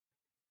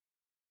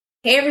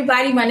Hey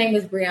everybody, my name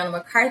is Brianna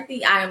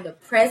McCarthy. I am the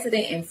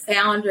president and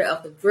founder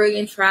of the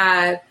Brilliant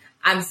Tribe.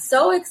 I'm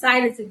so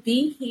excited to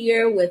be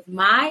here with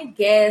my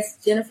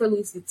guest, Jennifer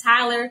Lucy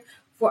Tyler,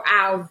 for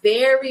our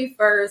very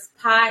first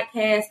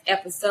podcast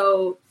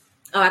episode.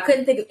 I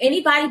couldn't think of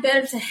anybody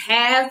better to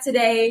have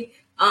today.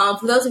 For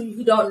those of you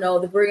who don't know,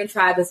 the Brilliant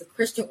Tribe is a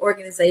Christian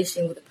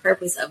organization with the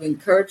purpose of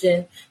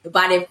encouraging the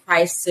body of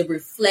Christ to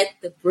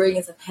reflect the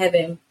brilliance of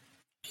heaven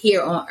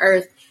here on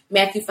earth.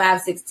 Matthew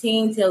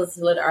 5:16 tells us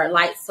to let our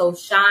light so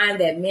shine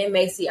that men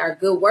may see our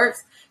good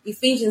works.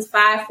 Ephesians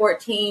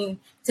 5:14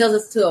 tells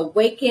us to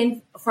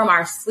awaken from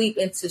our sleep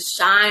and to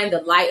shine the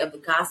light of the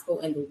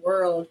gospel in the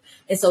world.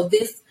 And so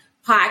this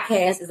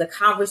podcast is a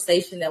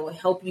conversation that will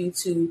help you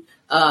to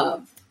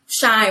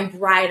shine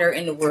brighter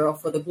in the world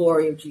for the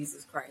glory of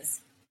Jesus Christ.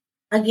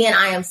 Again,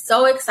 I am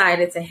so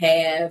excited to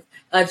have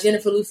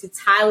Jennifer Lucy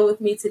Tyler with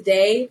me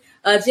today.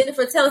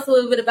 Jennifer, tell us a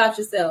little bit about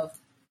yourself.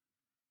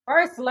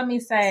 First, let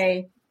me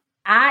say,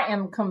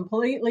 I'm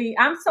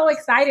so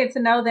excited to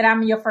know that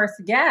I'm your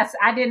first guest.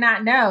 I did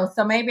not know.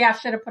 So maybe I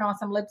should have put on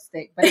some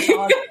lipstick, but it's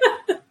all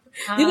good.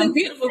 You look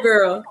beautiful,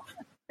 girl.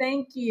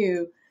 Thank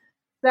you.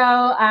 So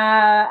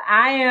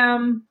I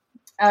am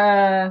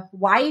a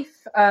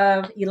wife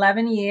of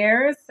 11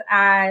 years.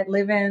 I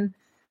live in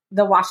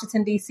the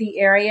Washington, D.C.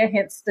 area,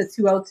 hence the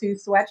 202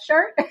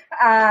 sweatshirt.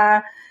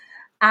 I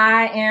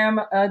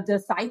am a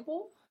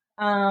disciple.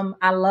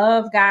 I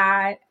love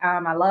God.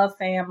 I love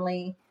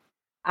family.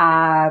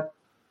 I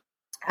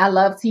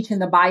love teaching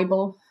the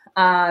Bible.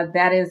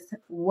 That is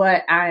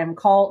what I am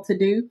called to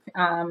do,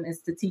 is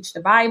to teach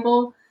the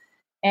Bible.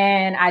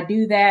 And I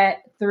do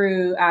that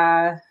through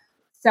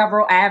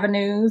several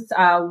avenues,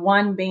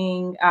 one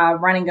being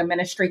running a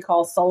ministry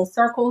called Soul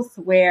Circles,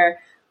 where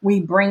we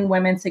bring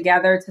women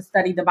together to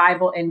study the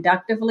Bible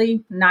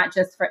inductively, not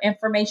just for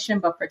information,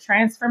 but for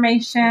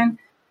transformation.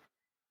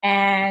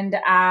 And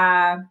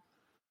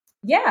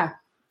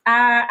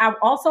I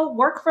also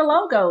work for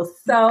Logos.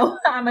 So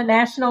I'm a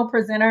national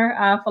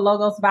presenter for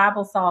Logos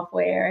Bible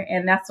Software.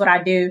 And that's what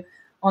I do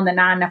on the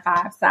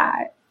 9-to-5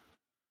 side.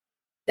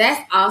 That's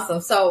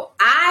awesome. So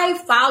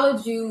I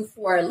followed you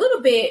for a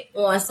little bit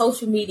on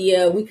social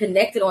media. We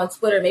connected on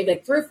Twitter maybe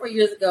like 3 or 4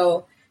 years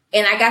ago.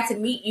 And I got to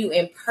meet you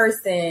in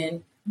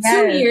person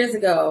 2 years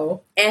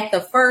ago at the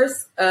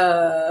first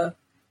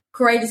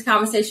courageous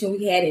conversation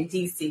we had in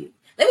DC.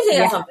 Let me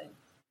tell you something.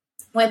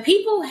 When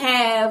people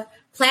have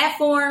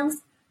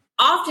platforms,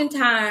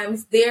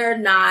 oftentimes they're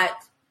not,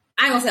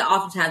 I ain't gonna say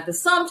oftentimes, but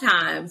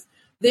sometimes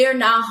they're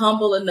not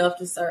humble enough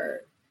to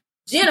serve.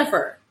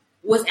 Jennifer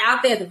was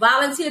out there at the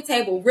volunteer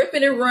table,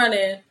 ripping and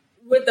running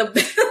with the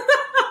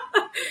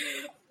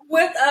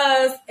with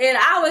us. And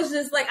I was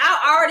just like,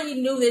 I already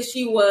knew that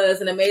she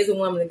was an amazing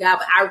woman of God,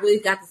 but I really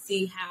got to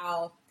see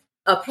how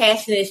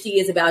passionate she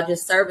is about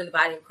just serving the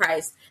body of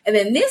Christ. And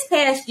then this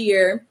past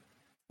year,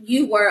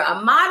 you were a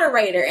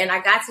moderator, and I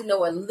got to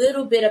know a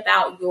little bit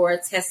about your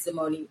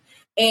testimony.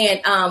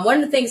 And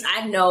one of the things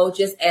I know,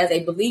 just as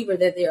a believer,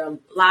 that there are a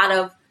lot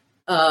of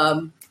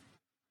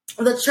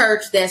the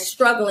church that's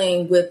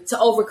struggling to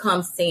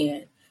overcome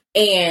sin.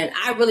 And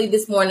I really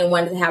this morning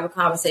wanted to have a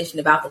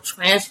conversation about the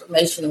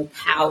transformational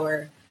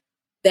power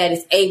that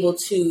is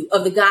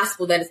of the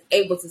gospel that is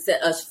able to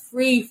set us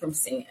free from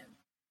sin.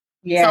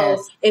 Yes.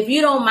 So if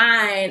you don't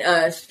mind,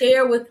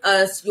 share with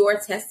us your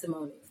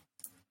testimony.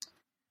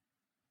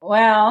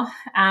 Well,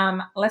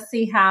 let's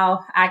see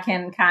how I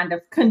can kind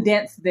of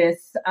condense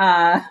this.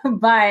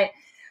 But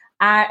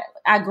I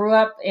grew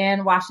up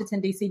in Washington,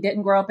 D.C.,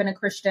 didn't grow up in a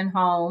Christian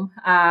home.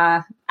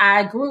 I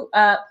grew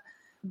up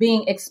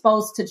being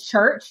exposed to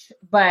church,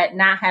 but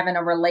not having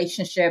a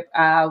relationship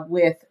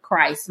with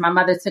Christ. My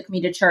mother took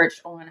me to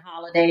church on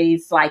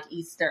holidays like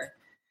Easter.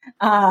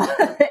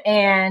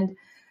 And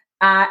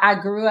I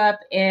grew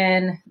up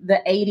in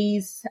the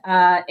 80s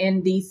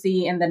in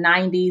D.C., in the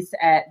 90s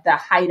at the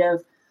height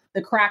of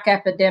the crack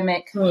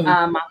epidemic.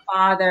 My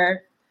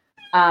father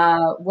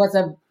was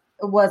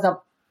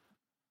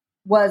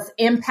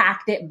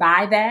impacted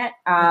by that.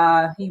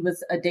 He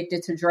was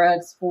addicted to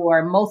drugs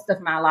for most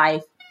of my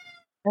life,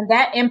 and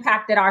that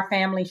impacted our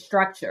family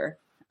structure.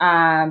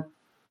 One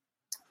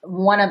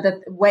of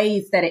the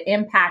ways that it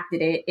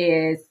impacted it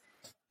is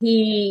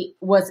he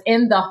was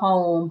in the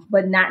home,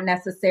 but not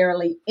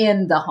necessarily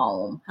in the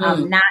home,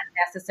 not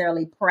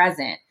necessarily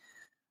present.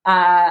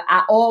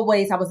 I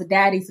was a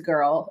daddy's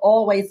girl,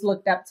 always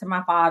looked up to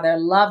my father,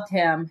 loved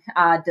him,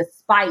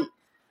 despite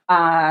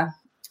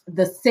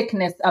the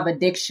sickness of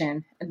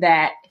addiction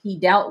that he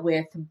dealt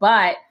with.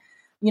 But,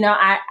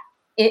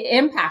 it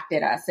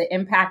impacted us. It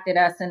impacted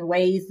us in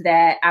ways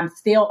that I'm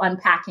still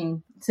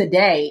unpacking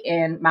today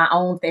in my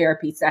own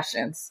therapy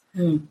sessions.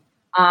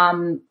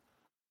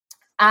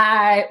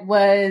 I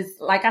was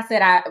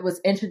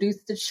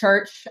introduced to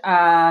church.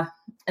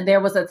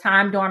 There was a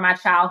time during my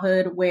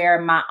childhood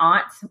where my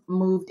aunt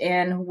moved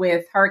in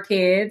with her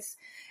kids,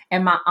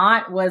 and my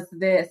aunt was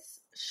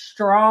this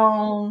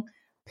strong,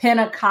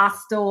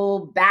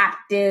 Pentecostal,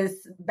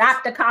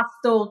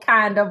 Baptist-costal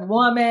kind of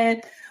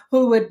woman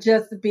who would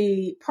just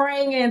be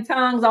praying in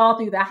tongues all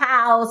through the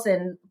house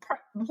and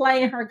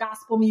playing her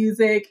gospel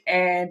music.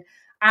 And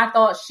I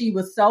thought she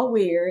was so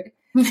weird.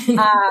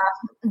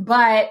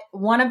 But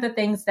one of the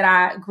things that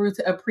I grew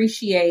to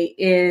appreciate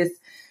is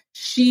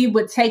she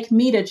would take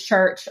me to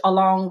church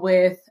along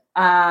with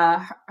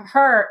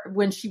her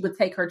when she would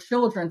take her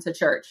children to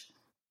church.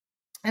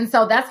 And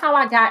so that's how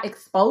I got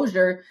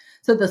exposure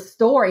to the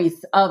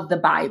stories of the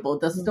Bible,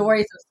 the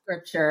stories of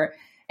scripture.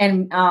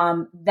 And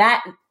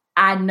that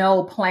I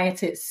know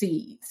planted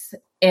seeds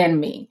in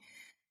me.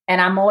 And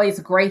I'm always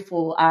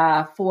grateful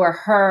for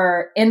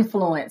her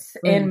influence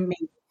in me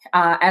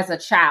as a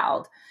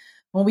child.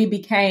 When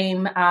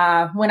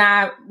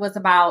I was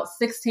about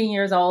 16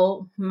 years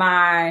old,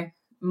 my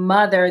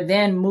mother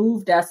then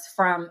moved us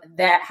from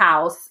that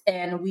house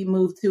and we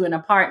moved to an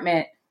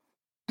apartment.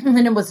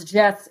 And it was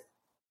just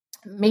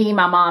me,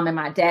 my mom, and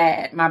my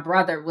dad. My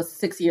brother was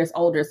 6 years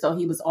older, so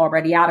he was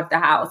already out of the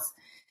house.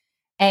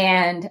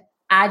 And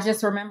I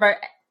just remember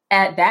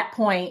at that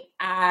point,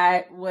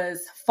 I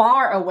was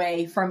far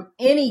away from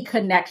any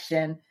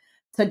connection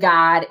to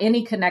God,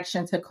 any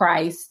connection to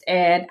Christ.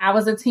 And I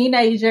was a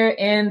teenager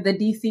in the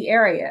DC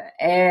area,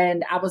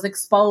 and I was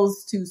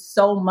exposed to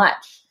so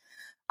much.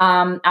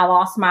 I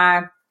lost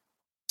my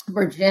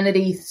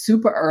virginity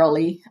super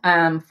early,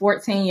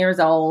 14 years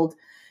old.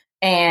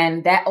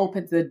 And that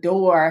opened the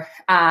door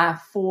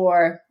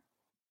for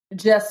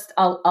just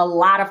a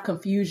lot of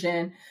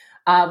confusion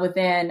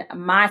within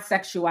my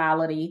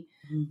sexuality.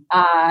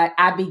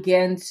 I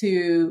began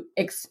to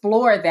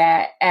explore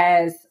that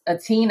as a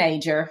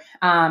teenager,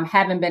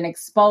 having been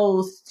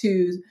exposed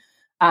to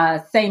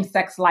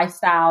same-sex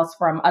lifestyles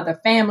from other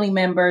family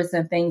members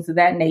and things of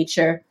that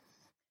nature.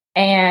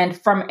 And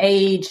from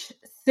age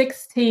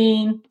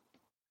 16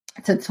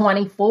 to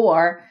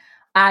 24,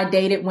 I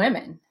dated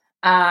women.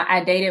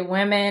 I dated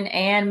women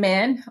and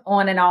men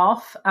on and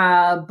off,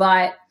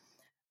 but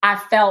I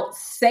felt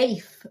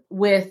safe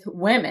with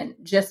women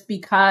just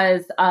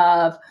because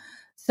of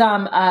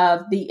some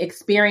of the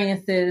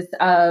experiences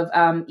of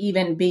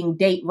even being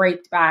date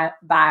raped by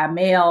a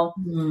male,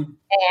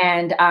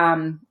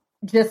 and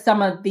just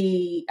some of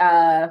the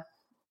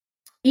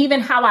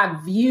even how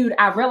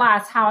I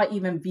realized how I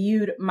even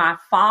viewed my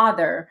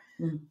father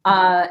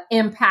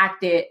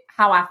impacted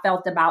how I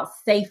felt about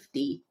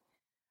safety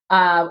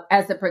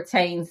as it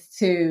pertains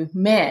to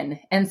men.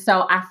 And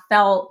so I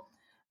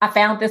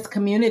found this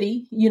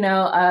community,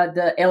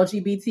 the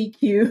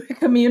LGBTQ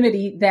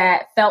community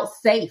that felt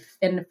safe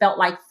and felt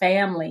like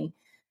family.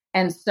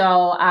 And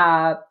so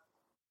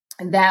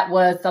that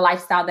was the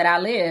lifestyle that I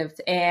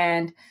lived.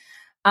 And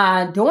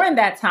during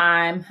that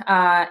time,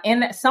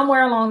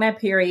 somewhere along that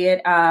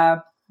period,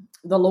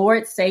 the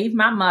Lord saved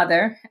my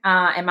mother,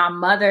 and my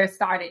mother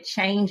started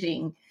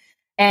changing.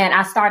 And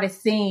I started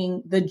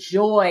seeing the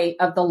joy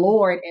of the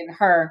Lord in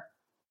her,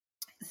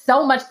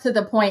 so much to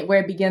the point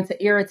where it began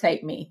to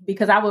irritate me,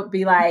 because I would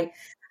be like,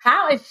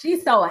 how is she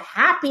so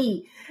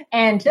happy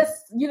and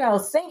just,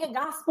 singing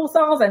gospel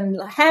songs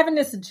and having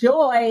this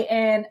joy,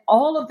 and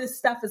all of this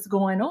stuff is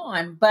going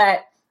on.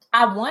 But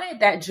I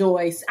wanted that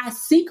joy. I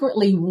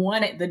secretly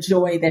wanted the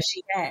joy that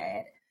she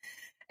had.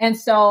 And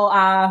so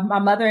my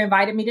mother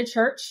invited me to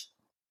church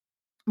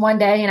one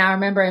day, and I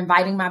remember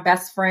inviting my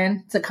best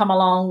friend to come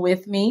along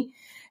with me,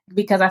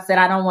 because I said,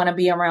 I don't want to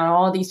be around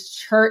all these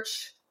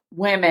church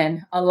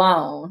women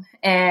alone.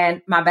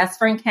 And my best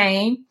friend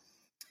came,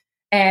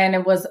 and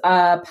it was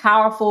a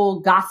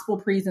powerful gospel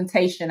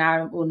presentation.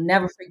 I will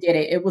never forget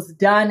it. It was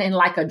done in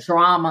like a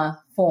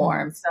drama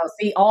form. So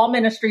see, all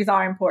ministries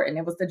are important.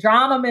 It was the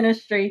drama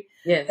ministry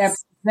that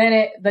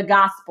presented the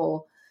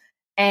gospel.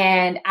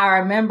 And I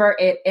remember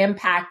it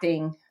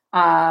impacting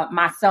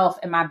myself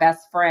and my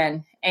best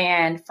friend.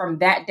 And from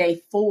that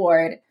day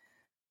forward,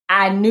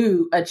 I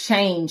knew a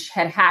change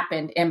had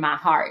happened in my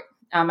heart.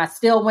 I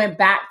still went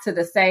back to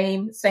the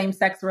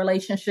same-sex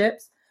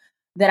relationships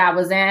that I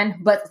was in,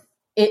 but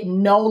it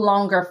no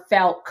longer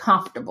felt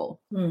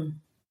comfortable.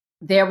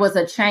 There was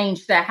a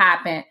change that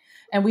happened.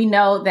 And we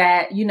know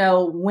that,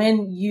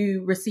 when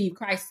you receive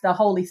Christ, the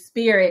Holy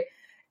Spirit,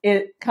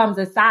 it comes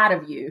inside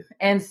of you.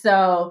 And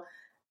so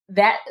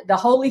that the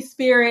Holy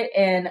Spirit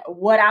and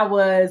what I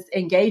was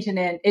engaging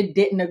in, it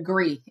didn't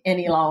agree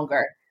any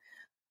longer.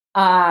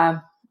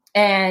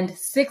 And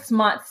 6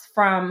 months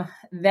from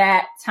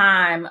that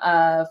time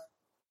of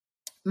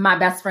my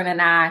best friend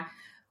and I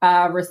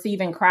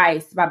receiving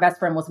Christ, my best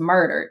friend was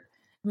murdered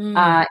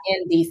in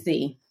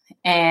DC.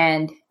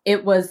 And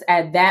it was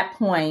at that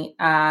point,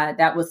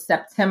 that was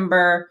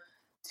September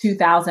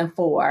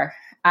 2004.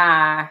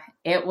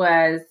 It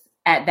was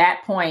at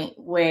that point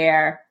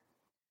where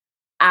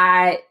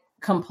I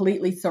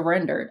completely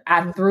surrendered.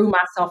 I threw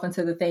myself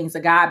into the things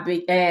of God,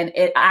 and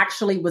it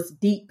actually was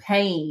deep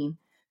pain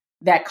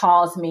that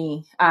caused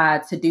me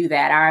to do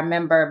that. I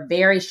remember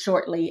very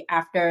shortly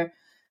after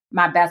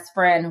my best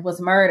friend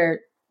was murdered,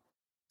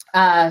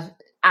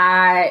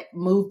 I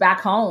moved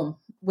back home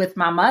with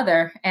my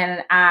mother,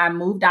 and I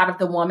moved out of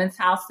the woman's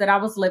house that I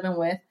was living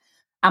with.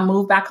 I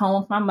moved back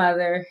home with my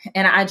mother,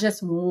 and I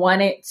just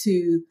wanted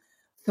to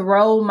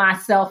throw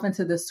myself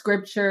into the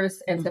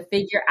scriptures and to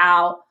figure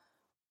out,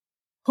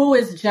 who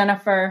is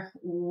Jennifer?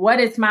 What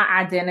is my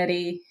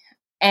identity?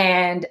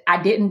 And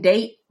I didn't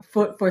date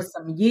for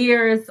some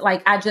years.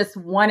 Like, I just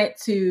wanted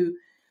to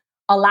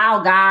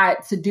allow God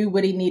to do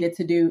what he needed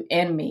to do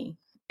in me.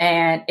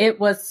 And it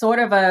was sort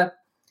of a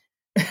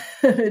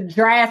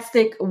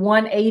drastic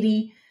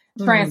 180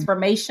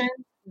 transformation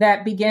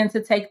that began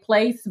to take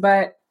place.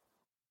 But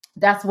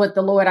that's what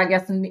the Lord, I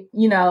guess,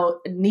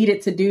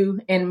 needed to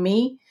do in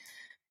me.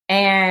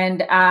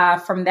 And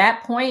from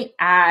that point,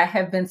 I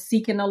have been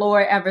seeking the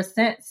Lord ever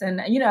since.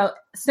 And,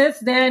 since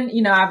then,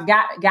 I've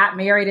got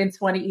married in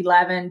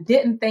 2011,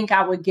 didn't think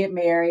I would get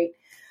married,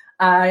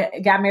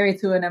 got married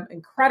to an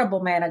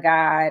incredible man of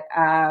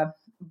God.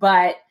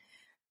 But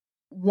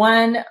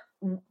one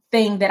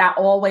thing that I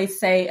always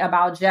say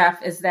about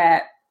Jeff is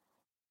that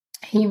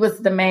he was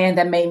the man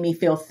that made me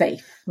feel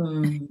safe.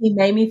 He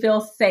made me feel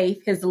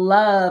safe. His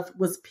love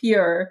was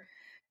pure.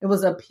 It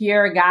was a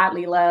pure,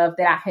 godly love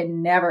that I had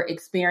never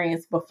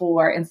experienced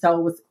before. And so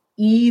it was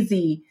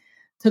easy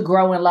to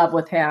grow in love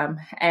with him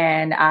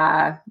and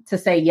to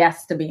say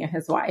yes to being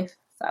his wife.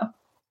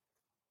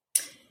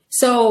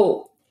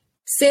 So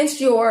since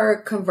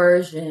your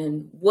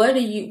conversion, what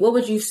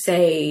would you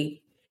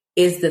say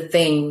is the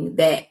thing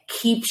that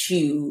keeps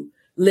you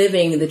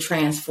living the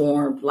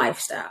transformed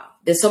lifestyle?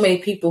 There's so many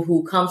people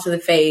who come to the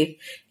faith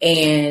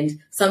and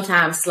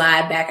sometimes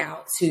slide back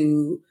out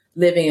to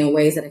living in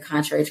ways that are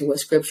contrary to what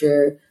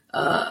scripture,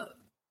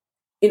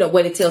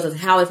 what it tells us,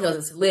 how it tells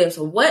us to live.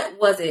 So what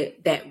was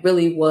it that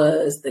really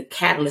was the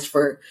catalyst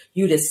for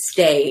you to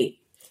stay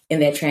in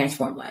that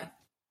transformed life?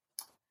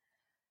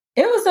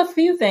 It was a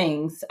few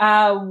things.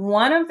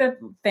 One of the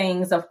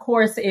things, of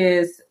course,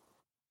 is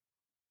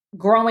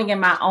growing in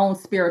my own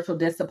spiritual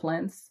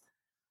disciplines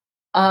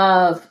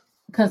of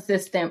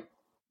consistent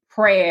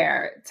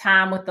prayer,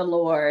 time with the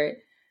Lord,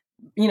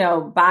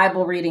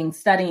 Bible reading,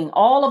 studying.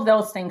 All of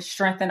those things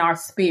strengthen our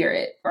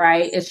spirit,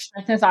 right? It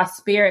strengthens our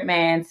spirit,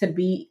 man, to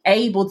be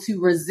able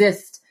to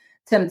resist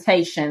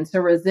temptation,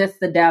 to resist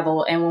the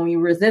devil. And when we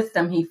resist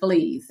him, he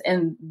flees.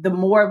 And the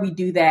more we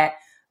do that,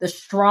 the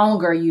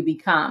stronger you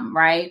become,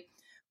 right?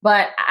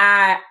 But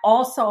I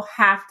also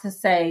have to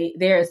say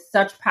there is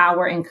such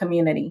power in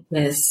community.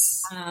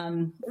 Yes.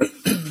 One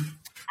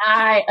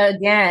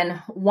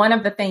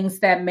of the things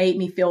that made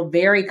me feel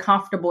very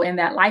comfortable in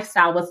that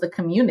lifestyle was the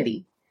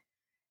community.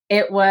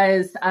 It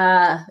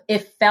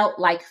felt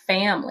like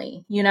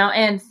family,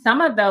 and some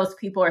of those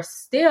people are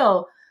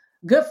still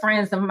good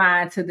friends of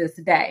mine to this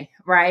day.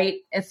 Right.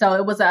 And so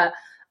it was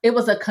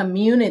a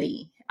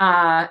community.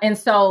 And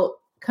so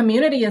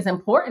community is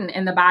important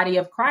in the body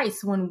of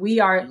Christ when we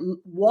are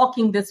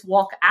walking this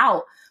walk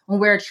out, when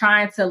we're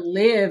trying to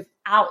live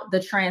out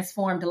the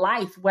transformed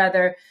life,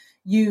 whether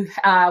you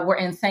were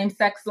in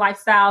same-sex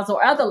lifestyles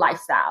or other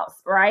lifestyles,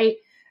 right?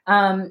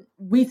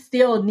 We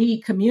still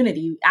need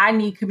community. I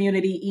need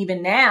community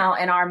even now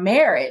in our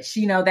marriage.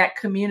 That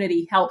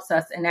community helps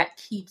us and that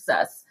keeps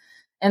us.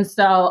 And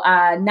so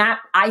not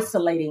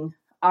isolating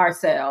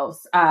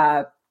ourselves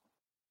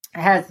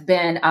has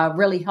been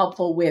really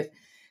helpful with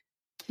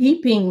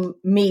keeping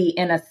me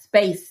in a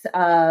space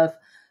of,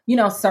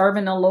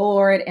 serving the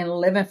Lord and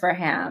living for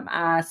him.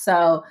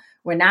 So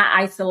we're not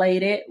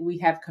isolated. We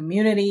have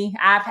community.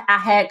 I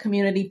had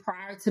community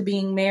prior to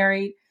being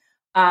married,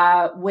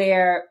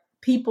 where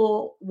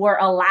people were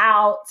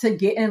allowed to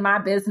get in my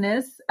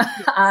business.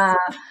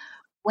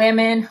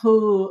 Women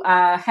who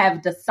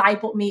have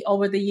discipled me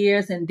over the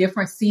years in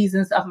different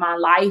seasons of my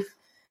life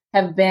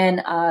have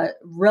been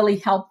really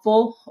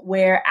helpful,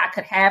 where I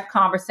could have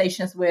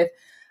conversations with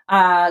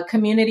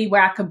community,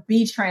 where I could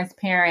be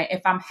transparent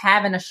if I'm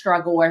having a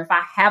struggle or if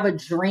I have a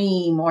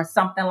dream or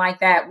something like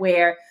that,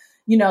 where,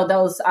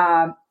 those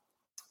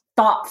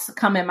thoughts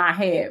come in my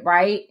head.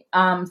 Right.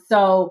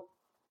 So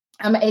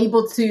I'm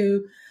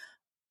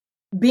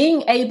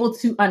being able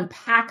to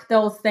unpack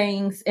those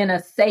things in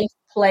a safe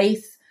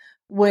place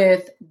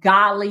with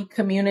godly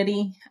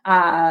community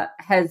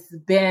has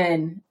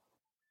been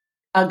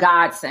a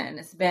godsend.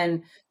 It's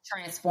been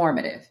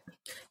transformative.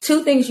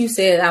 Two things you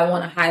said I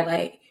want to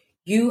highlight.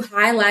 You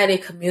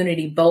highlighted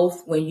community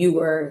both when you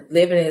were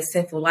living in a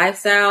sinful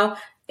lifestyle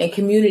and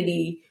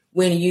community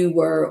when you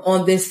were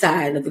on this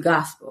side of the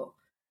gospel.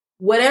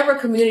 Whatever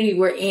community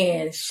we're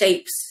in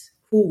shapes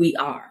who we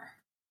are,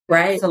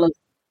 right? Absolutely.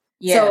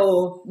 Yes.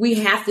 So we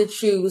have to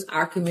choose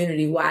our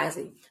community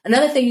wisely.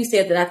 Another thing you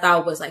said that I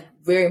thought was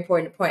very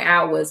important to point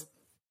out was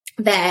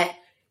that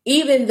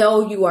even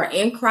though you are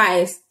in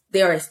Christ,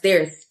 there is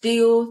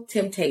still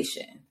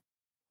temptation.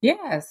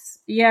 Yes.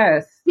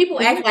 Yes. People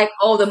act like,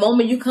 the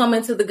moment you come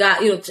into the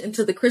God,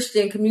 into the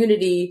Christian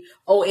community,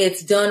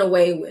 it's done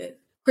away with.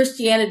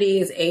 Christianity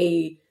is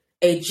a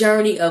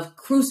journey of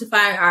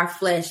crucifying our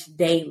flesh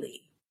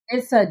daily.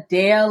 It's a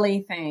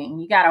daily thing.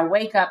 You got to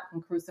wake up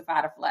and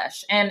crucify the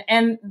flesh.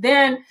 And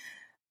then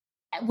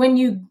when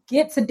you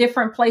get to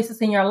different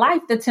places in your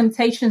life, the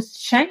temptations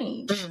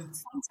change.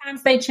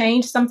 Sometimes they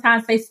change,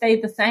 sometimes they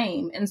stay the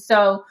same. And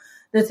so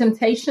the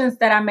temptations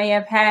that I may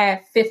have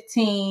had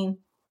 15,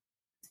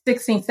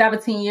 16,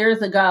 17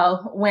 years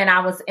ago when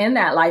I was in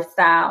that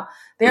lifestyle,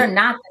 they're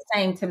not the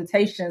same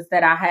temptations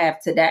that I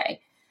have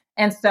today.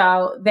 And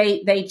so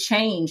they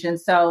change. And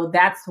so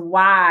that's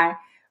why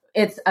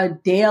it's a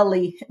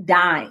daily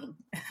dying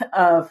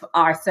of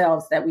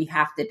ourselves that we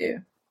have to do.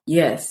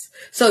 Yes.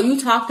 So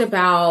you talked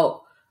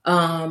about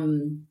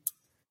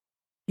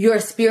your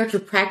spiritual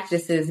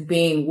practices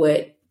being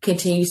what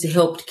continues to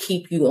help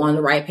keep you on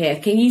the right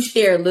path. Can you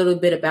share a little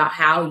bit about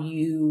how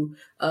you,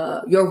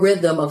 your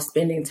rhythm of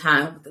spending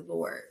time with the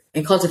Lord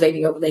and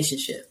cultivating your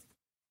relationship?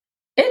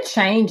 It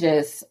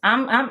changes.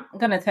 I'm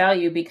going to tell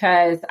you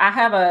because I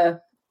have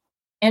a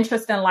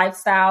interesting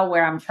lifestyle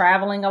where I'm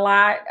traveling a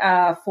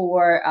lot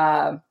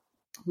for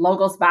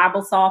Logos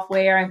Bible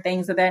software and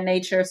things of that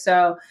nature.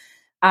 So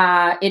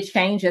it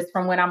changes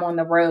from when I'm on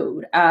the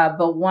road.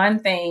 But one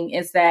thing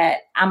is that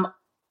I'm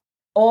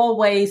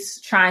always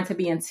trying to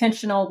be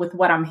intentional with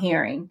what I'm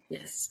hearing.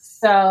 Yes.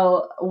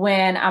 So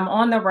when I'm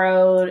on the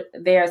road,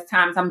 there's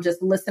times I'm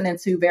just listening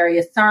to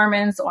various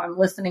sermons, or I'm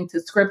listening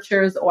to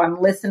scriptures, or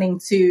I'm listening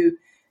to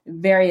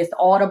various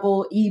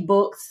audible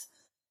ebooks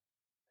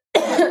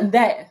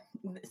that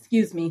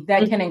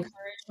can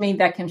encourage me,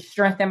 that can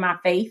strengthen my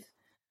faith.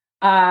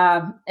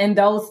 And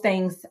those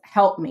things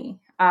help me.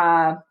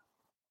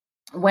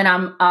 When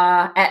I'm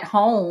at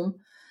home,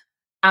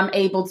 I'm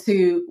able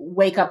to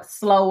wake up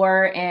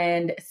slower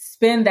and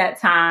spend that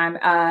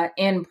time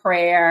in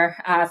prayer,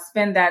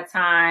 spend that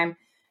time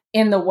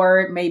in the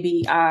Word,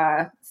 maybe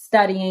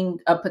studying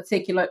a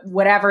particular,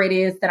 whatever it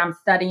is that I'm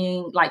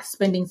studying, like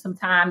spending some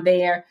time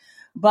there.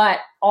 But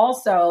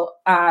also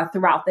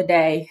throughout the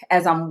day,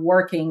 as I'm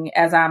working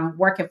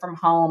from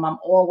home, I'm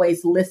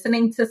always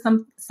listening to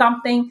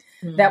something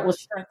that will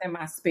strengthen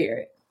my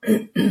spirit.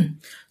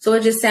 So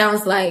it just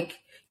sounds like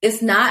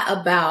it's not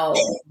about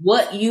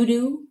what you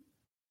do.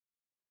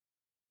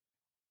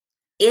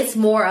 It's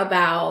more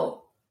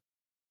about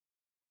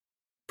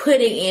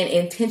putting in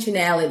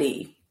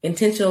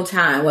intentional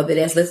time, whether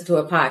that's listening to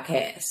a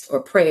podcast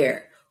or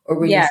prayer or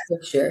reading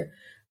scripture.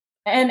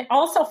 And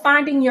also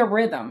finding your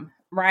rhythm,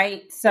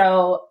 right?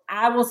 So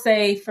I will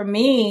say for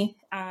me,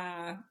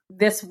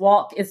 this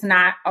walk is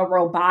not a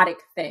robotic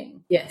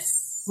thing.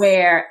 Yes.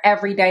 Where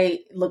every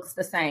day looks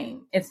the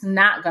same. It's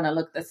not going to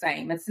look the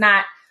same. It's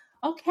not,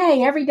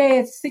 okay, every day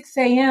at 6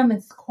 a.m.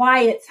 it's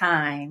quiet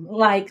time.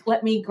 Like,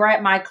 let me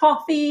grab my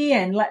coffee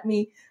and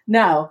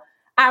no,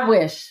 I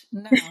wish.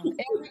 No,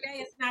 every day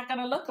it's not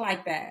going to look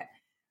like that.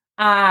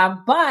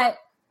 But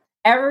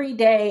every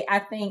day, I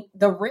think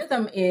the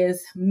rhythm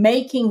is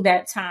making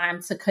that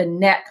time to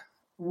connect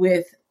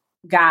with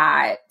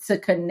God, to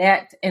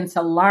connect and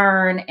to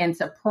learn and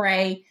to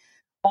pray,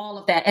 all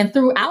of that. And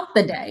throughout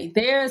the day,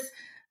 there's,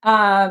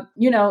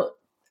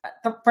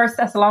 the First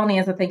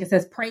Thessalonians, I think it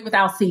says, pray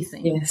without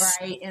ceasing, yes.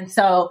 Right? And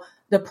so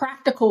the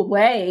practical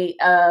way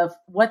of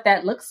what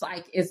that looks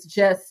like is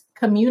just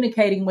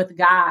communicating with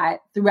God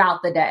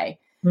throughout the day.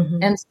 Mm-hmm.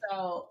 And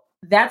so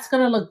that's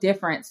going to look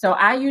different. So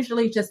I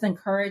usually just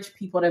encourage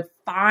people to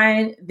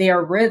find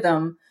their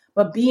rhythm,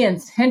 but be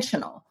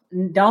intentional.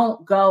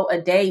 Don't go a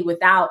day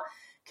without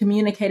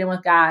communicating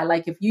with God.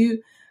 Like if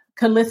you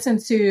could listen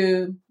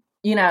to,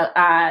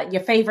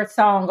 your favorite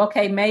song,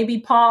 okay, maybe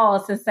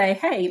pause and say,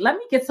 hey, let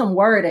me get some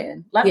word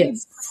in. Let me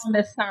put on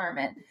this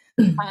sermon.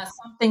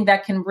 Something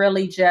that can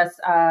really just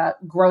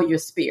grow your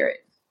spirit.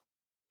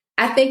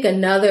 I think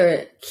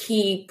another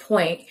key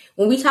point,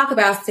 when we talk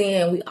about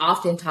sin, we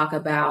often talk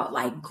about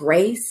like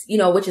grace,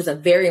 which is a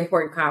very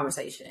important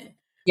conversation.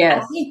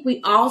 Yes. I think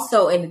we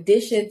also, in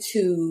addition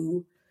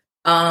to,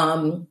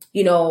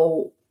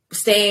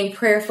 staying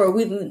prayerful,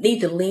 we need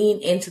to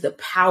lean into the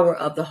power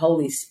of the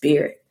Holy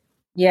Spirit.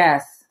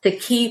 Yes. To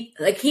keep,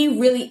 like, he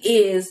really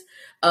is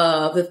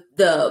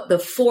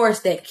the force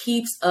that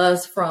keeps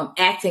us from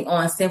acting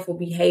on sinful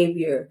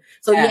behavior.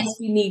 So yes,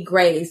 we need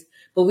grace,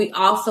 but we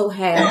also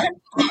have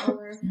the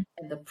power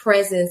and the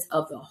presence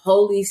of the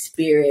Holy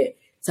Spirit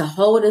to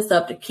hold us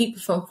up, to keep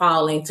us from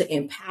falling, to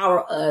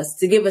empower us,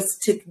 to give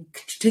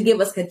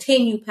us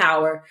continued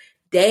power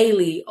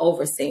daily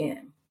over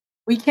sin.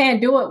 We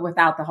can't do it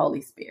without the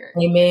Holy Spirit.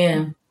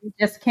 Amen. We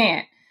just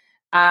can't.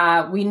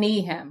 We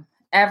need him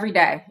every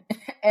day.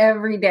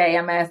 Every day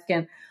I'm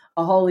asking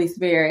the Holy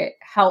Spirit,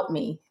 help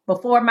me.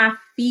 Before my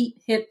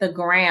feet hit the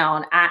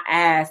ground, I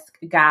ask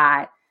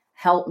God,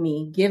 help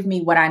me, give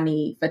me what I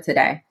need for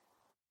today.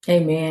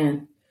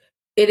 Amen.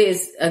 It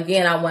is,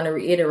 again, I want to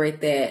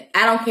reiterate that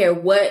I don't care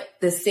what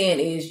the sin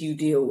is you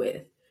deal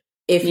with.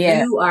 If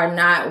you are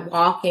not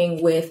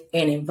walking with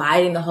and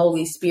inviting the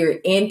Holy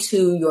Spirit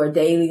into your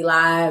daily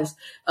lives,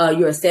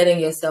 you're setting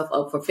yourself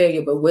up for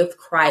failure. But with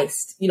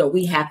Christ,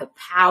 we have the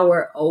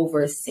power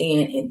over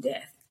sin and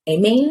death.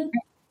 Amen.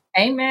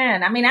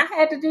 Amen. I mean, I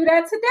had to do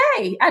that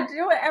today. I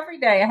do it every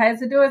day. I had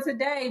to do it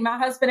today. My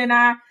husband and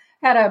I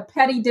had a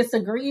petty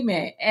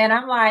disagreement. And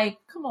I'm like,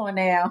 come on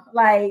now,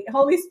 like,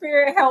 Holy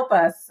Spirit, help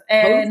us.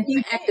 And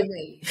he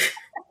activate.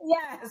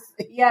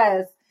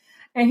 Yes.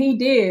 And he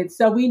did.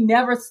 So we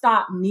never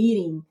stopped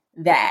needing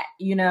that,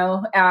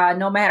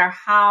 no matter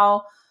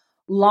how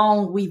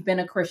long we've been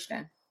a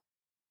Christian.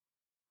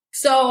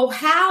 So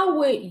how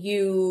would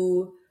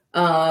you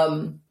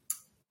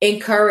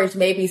encourage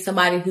maybe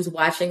somebody who's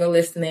watching or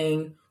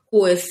listening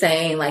who is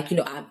saying, like,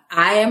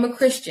 I am a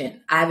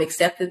Christian. I've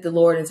accepted the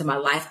Lord into my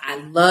life. I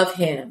love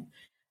him.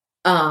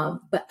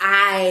 But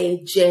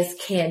I just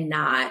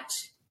cannot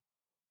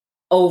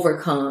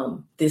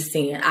overcome this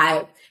sin.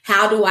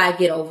 How do I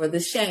get over the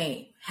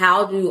shame?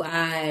 How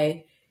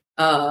would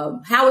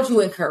you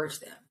encourage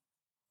them?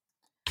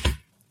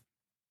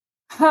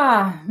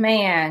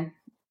 Man,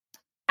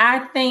 I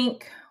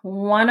think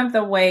one of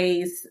the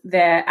ways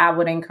that I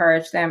would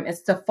encourage them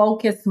is to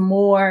focus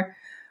more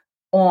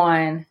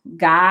on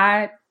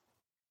God,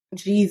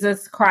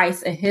 Jesus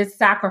Christ, and his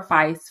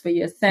sacrifice for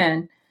your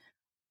sin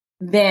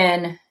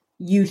than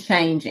you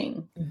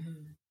changing.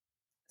 Mm-hmm.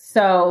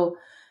 So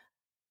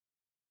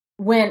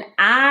when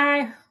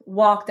I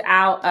walked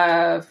out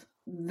of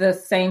the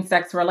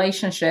same-sex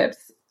relationships,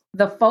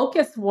 the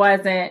focus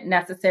wasn't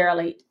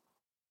necessarily,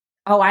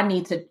 I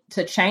need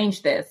to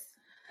change this.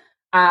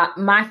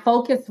 My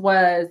focus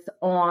was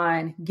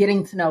on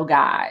getting to know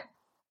God.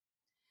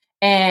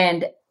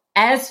 And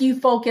as you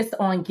focus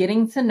on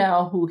getting to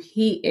know who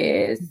he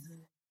is, mm-hmm.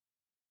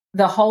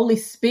 the Holy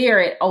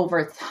Spirit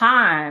over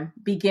time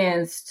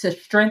begins to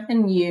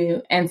strengthen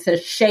you and to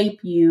shape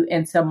you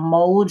and to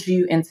mold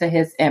you into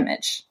his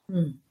image.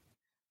 Mm.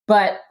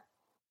 But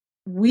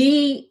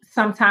we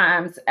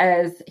sometimes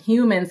as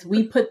humans,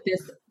 we put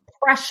this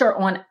pressure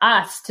on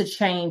us to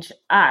change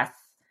us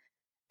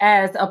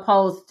as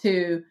opposed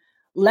to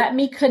let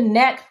me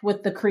connect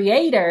with the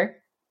creator,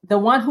 the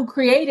one who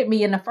created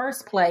me in the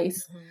first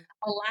place. Mm-hmm.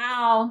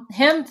 Allow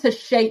him to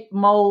shape,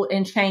 mold,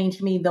 and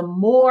change me. The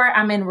more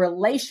I'm in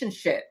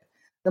relationship,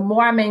 the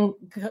more I'm in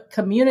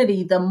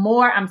community, the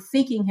more I'm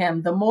seeking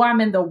him, the more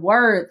I'm in the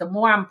word, the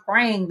more I'm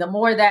praying, the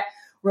more that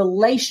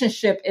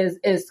relationship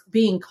is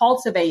being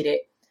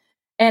cultivated.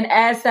 And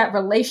as that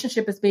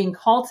relationship is being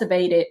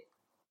cultivated,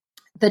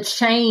 the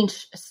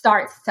change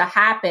starts to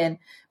happen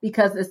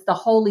because it's the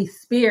Holy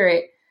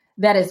Spirit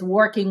that is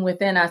working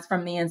within us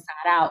from the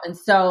inside out. And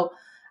so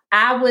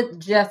I would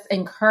just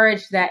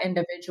encourage that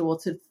individual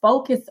to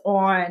focus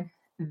on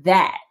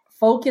that,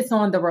 focus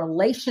on the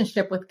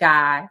relationship with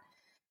God,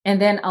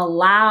 and then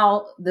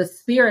allow the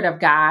Spirit of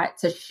God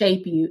to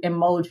shape you and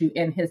mold you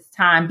in his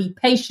time. Be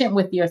patient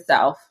with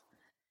yourself.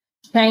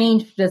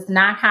 Change does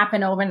not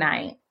happen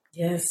overnight.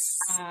 Yes.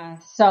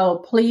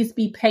 So please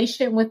be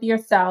patient with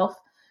yourself.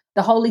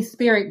 The Holy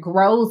Spirit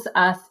grows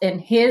us in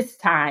his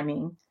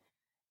timing,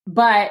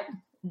 but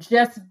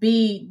just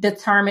be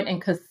determined and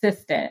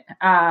consistent,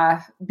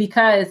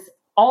 because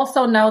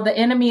also know the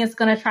enemy is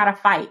going to try to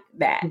fight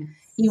that. Mm-hmm.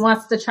 He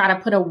wants to try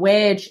to put a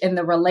wedge in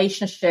the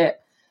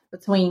relationship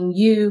between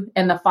you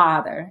and the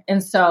Father.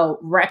 And so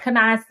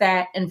recognize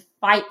that and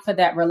fight for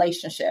that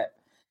relationship.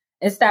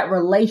 It's that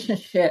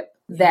relationship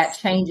that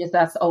changes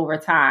us over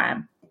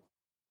time.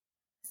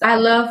 So, I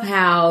love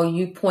how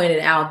you pointed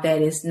out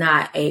that it's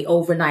not a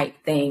overnight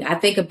thing. I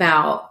think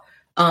about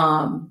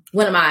one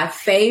of my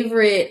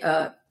favorite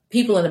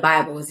people in the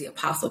Bible is the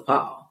Apostle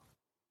Paul.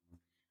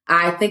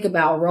 I think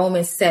about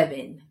Romans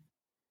 7,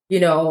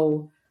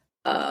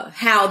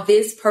 how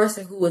this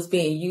person who was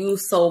being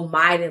used so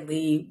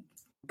mightily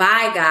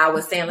by God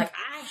was saying, like,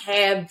 I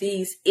have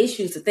these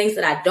issues, the things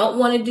that I don't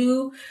want to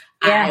do,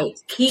 I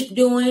keep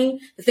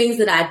doing. The things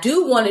that I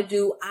do want to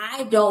do,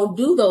 I don't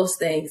do those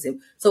things.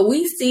 And so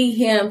we see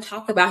him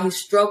talk about his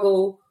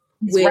struggle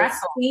with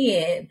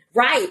sin,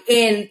 right?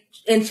 In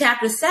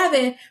chapter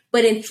 7,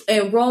 but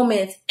in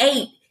Romans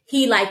 8,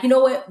 he like, you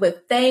know what?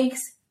 But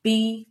thanks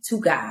be to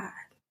God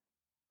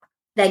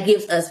that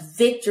gives us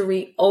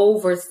victory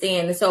over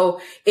sin. And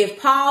so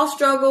if Paul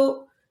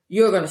struggled,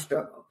 you're going to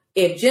struggle.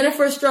 If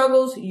Jennifer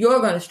struggles, you're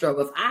going to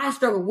struggle. If I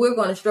struggle, we're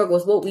going to struggle.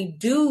 It's what we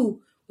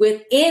do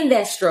within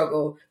that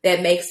struggle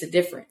that makes the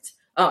difference.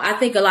 I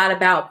think a lot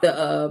about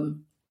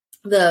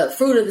the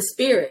fruit of the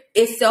Spirit.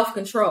 It's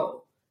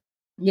self-control.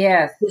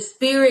 Yes. The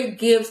Spirit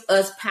gives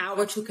us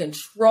power to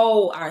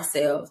control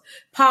ourselves.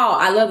 Paul,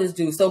 I love this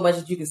dude so much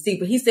that you can see,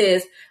 but he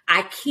says,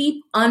 I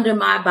keep under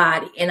my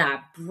body and I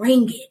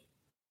bring it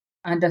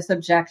under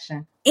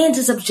subjection.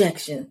 Into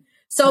subjection.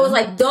 So It's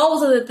like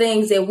those are the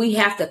things that we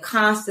have to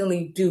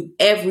constantly do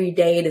every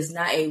day. It is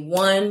not a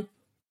one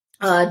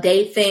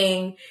day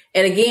thing.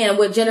 And again,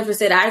 what Jennifer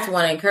said, I just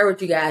want to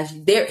encourage you guys.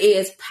 There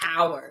is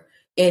power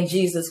in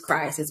Jesus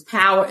Christ. It's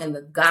power in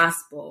the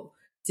gospel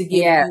to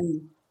give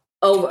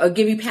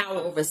you power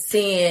over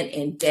sin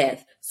and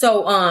death.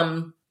 So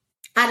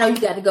I know you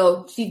got to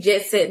go. She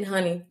just sitting,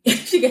 honey.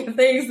 She got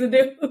things to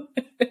do.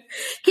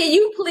 Can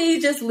you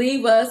please just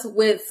leave us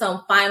with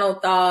some final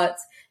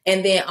thoughts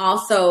and then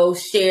also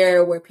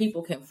share where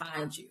people can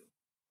find you?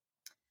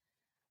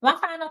 My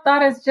final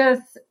thought is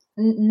just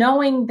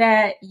knowing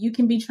that you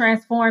can be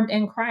transformed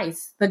in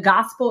Christ. The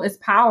gospel is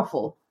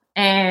powerful.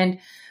 And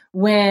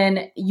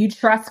when you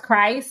trust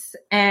Christ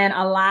and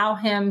allow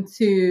him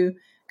to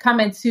come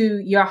into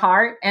your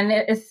heart, and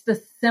it's the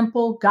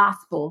simple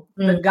gospel.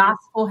 Mm-hmm. The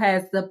gospel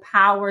has the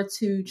power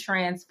to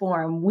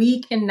transform.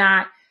 We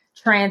cannot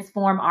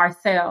transform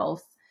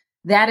ourselves.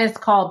 That is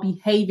called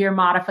behavior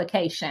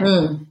modification.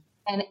 Mm.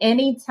 And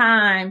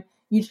anytime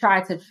you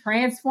try to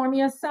transform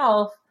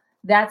yourself,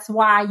 that's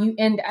why you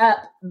end up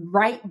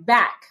right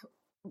back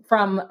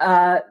from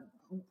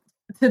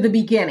to the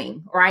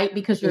beginning, right?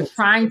 Because you're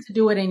trying to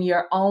do it in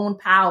your own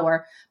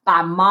power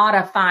by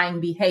modifying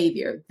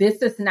behavior.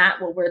 This is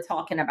not what we're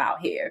talking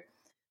about here.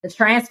 The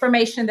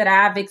transformation that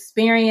I've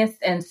experienced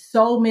and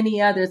so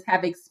many others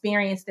have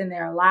experienced in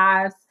their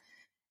lives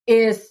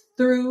is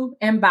through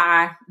and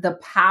by the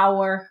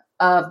power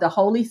of the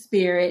Holy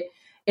Spirit.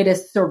 It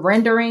is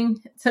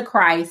surrendering to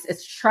Christ.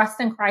 It's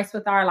trusting Christ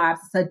with our lives.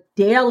 It's a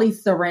daily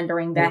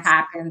surrendering that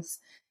happens.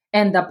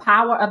 And the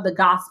power of the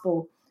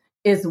gospel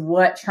is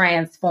what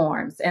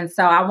transforms. And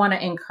so I want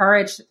to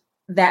encourage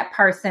that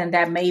person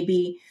that may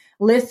be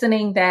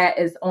listening that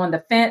is on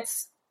the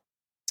fence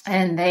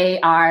and they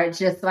are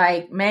just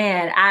like,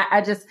 man,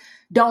 I just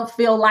don't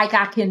feel like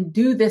I can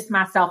do this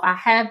myself. I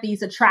have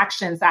these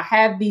attractions. I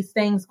have these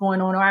things going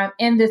on, or I'm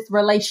in this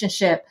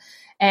relationship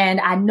and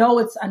I know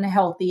it's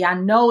unhealthy. I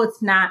know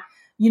it's not,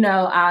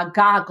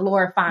 God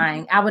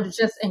glorifying. I would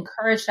just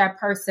encourage that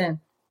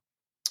person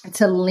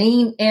to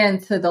lean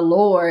into the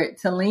Lord,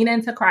 to lean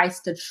into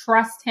Christ, to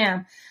trust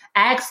him,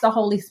 ask the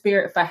Holy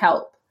Spirit for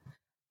help.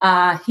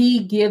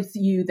 He gives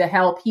you the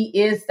help. He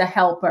is the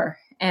helper.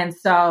 And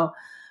so,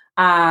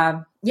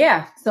 so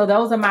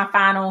those are my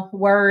final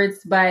words.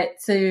 But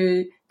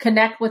to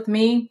connect with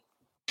me,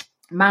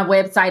 my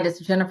website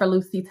is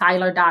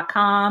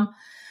jenniferlucytyler.com,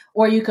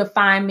 or you could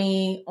find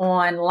me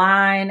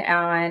online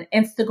on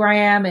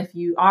Instagram. If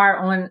you are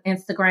on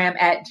Instagram,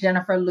 at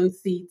Jennifer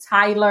Lucy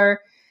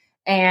Tyler.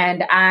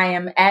 And I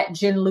am at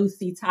Jen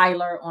Lucy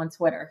Tyler on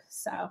Twitter.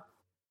 So,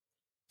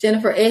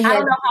 Jennifer, I don't know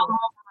how long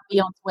I'll be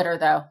on Twitter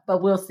though,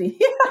 but we'll see.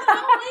 Don't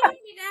leave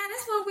me down.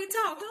 That's what we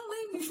talk. Don't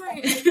leave me,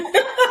 friend.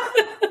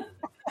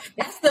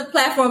 That's the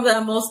platform that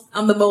I'm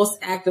the most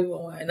active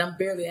on, and I'm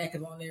barely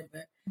active on there.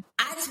 But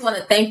I just want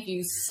to thank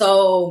you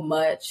so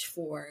much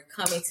for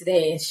coming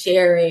today and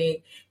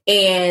sharing.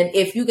 And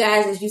if you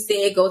guys, as you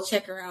said, go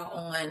check her out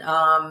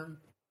on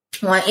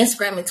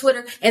Instagram and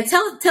Twitter, and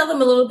tell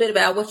them a little bit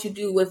about what you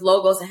do with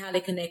Logos and how they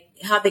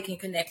can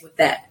connect with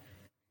that.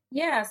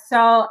 Yeah,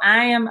 so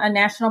I am a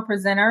national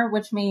presenter,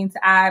 which means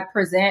I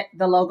present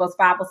the Logos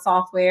Bible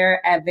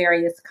software at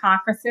various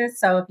conferences.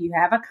 So if you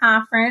have a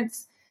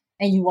conference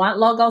and you want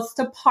Logos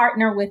to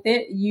partner with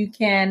it, you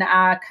can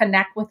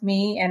connect with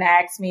me and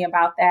ask me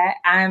about that.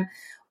 I'm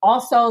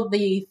also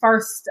the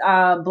first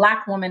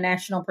Black woman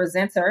national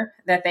presenter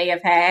that they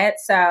have had.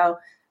 So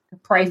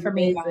pray for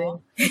me.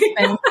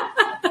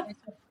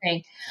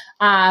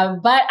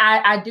 But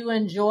I do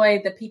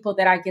enjoy the people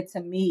that I get to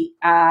meet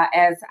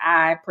as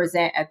I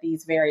present at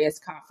these various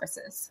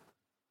conferences.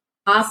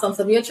 Awesome.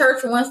 So if your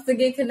church wants to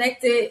get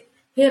connected,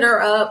 hit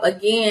her up.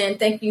 Again,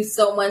 thank you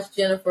so much,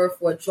 Jennifer,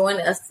 for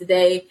joining us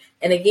today.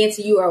 And again,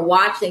 to you who are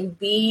watching,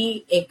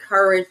 be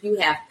encouraged. You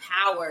have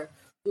power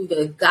through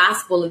the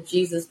gospel of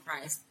Jesus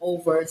Christ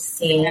over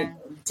sin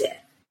and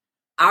death.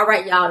 All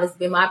right, y'all. It's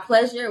been my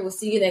pleasure. We'll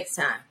see you next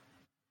time.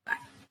 Bye.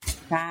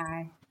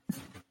 Bye.